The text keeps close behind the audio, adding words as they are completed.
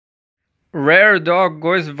Rare dog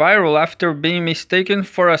goes viral after being mistaken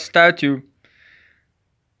for a statue.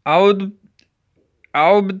 Aub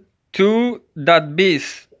Aub 2 that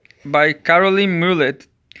Beast by Caroline Mullet.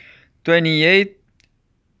 28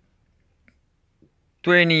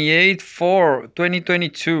 28 4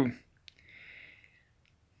 2022.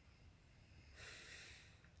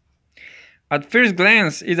 At first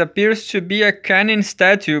glance, it appears to be a canine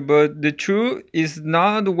statue, but the truth is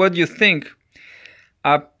not what you think.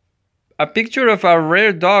 A, a picture of a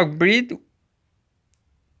rare dog breed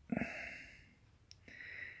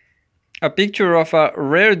A picture of a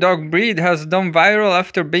rare dog breed has gone viral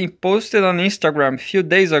after being posted on Instagram a few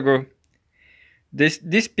days ago.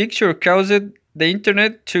 This picture caused the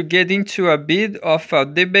internet to get into a bit of a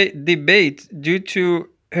debate due to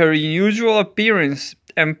her unusual appearance,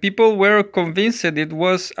 and people were convinced it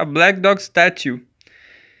was a black dog statue.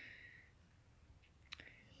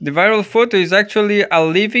 The viral photo is actually a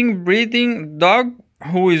living, breathing dog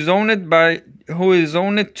who is owned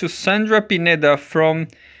to Sandra Pineda from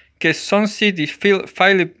Quezon City,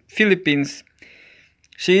 Philippines.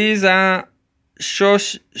 She is a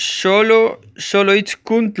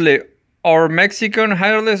Xoloitzcuintle, or Mexican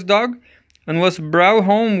hairless dog, and was brought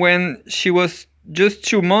home when she was just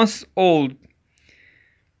 2 months old.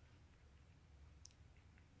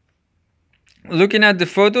 Looking at the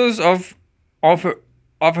photos of her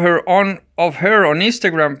on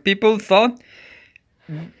Instagram, people thought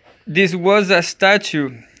this was a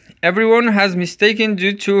statue. Everyone has mistaken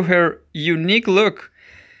due to her unique look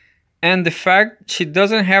and the fact she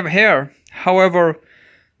doesn't have hair. However,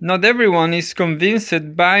 not everyone is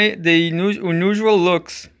convinced by the unusual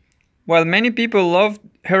looks. While many people love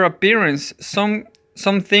her appearance, some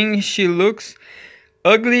think she looks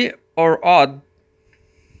ugly or odd.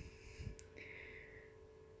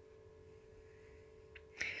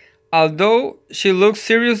 Although she looks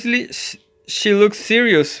serious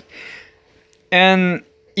and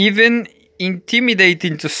even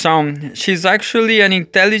intimidating to some. She's actually an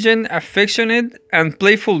intelligent, affectionate, and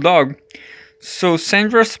playful dog. So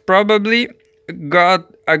Sandra's probably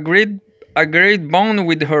got a great bond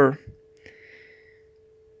with her.